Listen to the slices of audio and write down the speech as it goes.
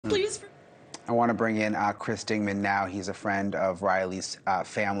Please. I want to bring in Chris Dingman now. He's a friend of Riley's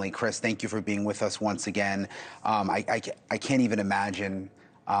family. Chris, thank you for being with us once again. I can't even imagine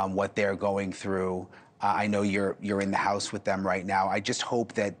what they're going through. I know you're in the house with them right now. I just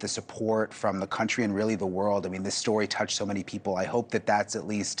hope that the support from the country and really the world, I mean, this story touched so many people. I hope that that's at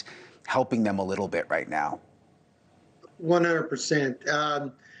least helping them a little bit right now.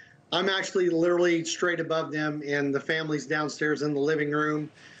 100%. I'm actually literally straight above them, and the family's downstairs in the living room.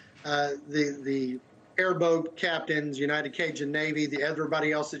 The airboat captains, United Cajun Navy,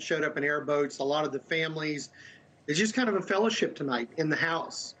 everybody else that showed up in airboats, a lot of the families. It's just kind of a fellowship tonight in the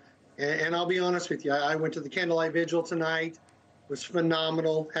house. And I'll be honest with you, I went to the candlelight vigil tonight. It was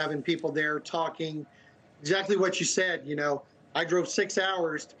phenomenal having people there talking. Exactly what you said. You know, I drove 6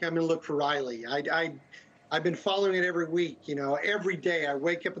 hours to come and look for Riley. I've been following it every week. You know, every day I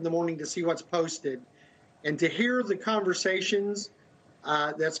wake up in the morning to see what's posted, and to hear the conversations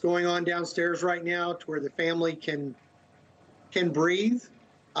that's going on downstairs right now, to where the family can breathe,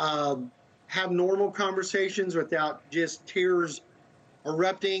 have normal conversations without just tears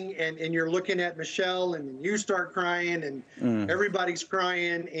erupting, and you're looking at Michelle, and then you start crying, and everybody's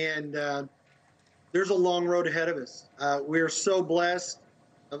crying, and there's a long road ahead of us. We're so blessed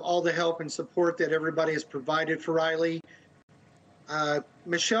of all the help and support that everybody has provided for Riley.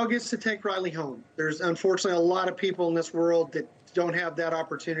 Michelle gets to take Riley home. There's unfortunately a lot of people in this world that don't have that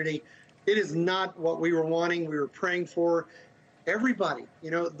opportunity. It is not what we were wanting. We were praying for everybody.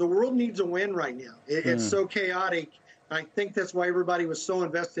 You know, the world needs a win right now. It's so chaotic. I think that's why everybody was so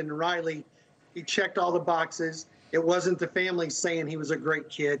invested in Riley. He checked all the boxes. It wasn't the family saying he was a great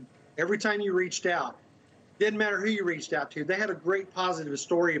kid. Every time you reached out, didn't matter who you reached out to, they had a great positive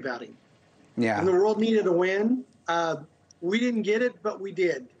story about him. Yeah. And the world needed a win. We didn't get it, but we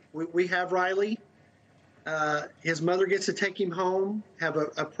did. We have Riley. His mother gets to take him home, have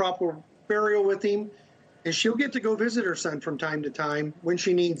a proper burial with him, and she'll get to go visit her son from time to time when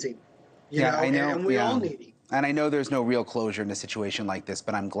she needs him. You know, I know. And we all need him. And I know there's no real closure in a situation like this,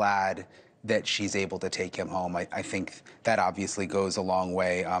 but I'm glad that she's able to take him home. I think that obviously goes a long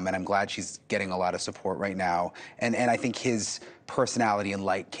way, and I'm glad she's getting a lot of support right now. And I think his personality and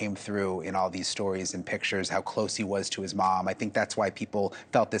light came through in all these stories and pictures, how close he was to his mom. I think that's why people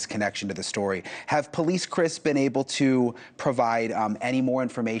felt this connection to the story. Have police, Chris, been able to provide any more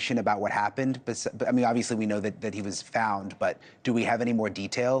information about what happened? I mean, obviously we know that he was found, but do we have any more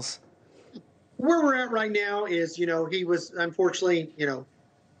details? Where we're at right now is, you know, he was unfortunately, you know,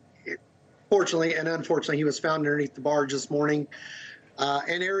 fortunately and unfortunately, he was found underneath the barge this morning.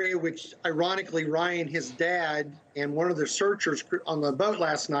 An area which, ironically, Ryan, his dad, and one of the searchers on the boat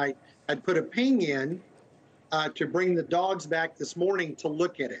last night had put a ping in to bring the dogs back this morning to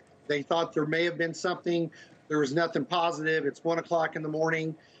look at it. They thought there may have been something. There was nothing positive. It's 1 o'clock in the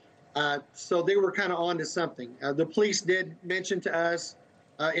morning. So they were kind of on to something. The police did mention to us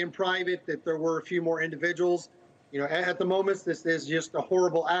in private that there were a few more individuals. You know, at the moment, this is just a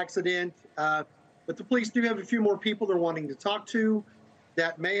horrible accident. But the police do have a few more people they're wanting to talk to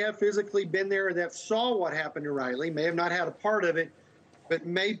that may have physically been there, that saw what happened to Riley, may have not had a part of it, but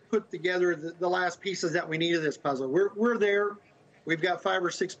may put together the last pieces that we need of this puzzle. We're there. We've got 5 or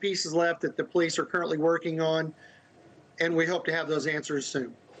 6 pieces left that the police are currently working on, and we hope to have those answers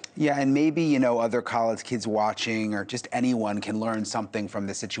soon. Yeah, and maybe, you know, other college kids watching or just anyone can learn something from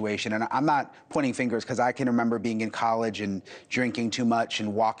this situation. And I'm not pointing fingers, because I can remember being in college and drinking too much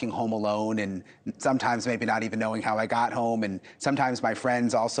and walking home alone, and sometimes maybe not even knowing how I got home, and sometimes my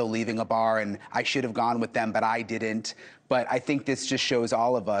friends also leaving a bar and I should have gone with them, but I didn't. But I think this just shows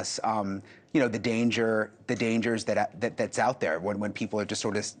all of us, you know, the dangers that's out there when people are just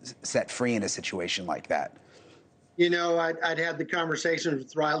sort of set free in a situation like that. You know, I'd had the conversation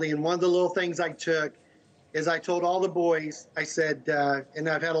with Riley, and one of the little things I took is I told all the boys, I said, and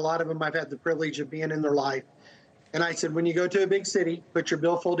I've had a lot of them, I've had the privilege of being in their life, and I said, when you go to a big city, put your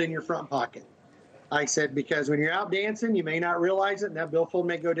billfold in your front pocket. I said, because when you're out dancing, you may not realize it, and that billfold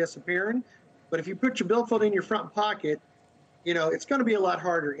may go disappearing, but if you put your billfold in your front pocket, you know, it's going to be a lot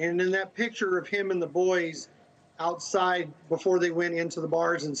harder. And in that picture of him and the boys outside before they went into the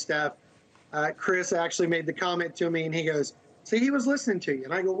bars and stuff, Chris actually made the comment to me, and he goes, see, he was listening to you.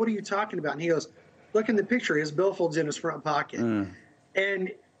 And I go, what are you talking about? And he goes, look in the picture, his billfold's in his front pocket.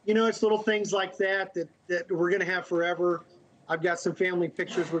 And, you know, it's little things like that we're going to have forever. I've got some family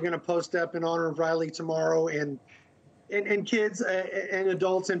pictures we're going to post up in honor of Riley tomorrow, and kids and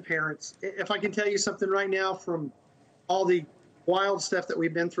adults and parents. If I can tell you something right now, from all the wild stuff that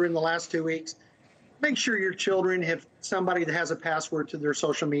we've been through in the last 2 weeks, make sure your children have somebody that has a password to their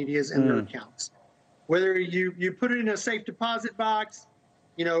social medias and their accounts. Whether you put it in a safe deposit box,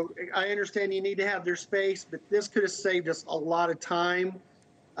 You know, I understand you need to have their space, but this could have saved us a lot of time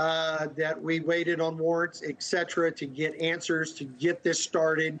that we waited on warrants, et cetera, to get answers, to get this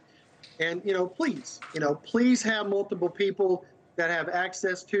started. And, please have multiple people that have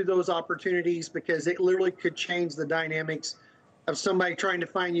access to those opportunities, because it literally could change the dynamics of somebody trying to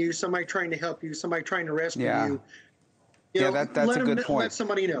find you, somebody trying to help you, somebody trying to rescue you. That's a good point. Let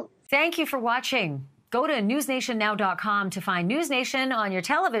somebody know. Thank you for watching. Go to newsnationnow.com to find NewsNation on your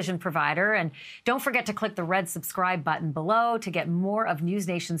television provider. And don't forget to click the red subscribe button below to get more of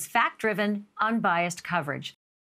NewsNation's fact-driven, unbiased coverage.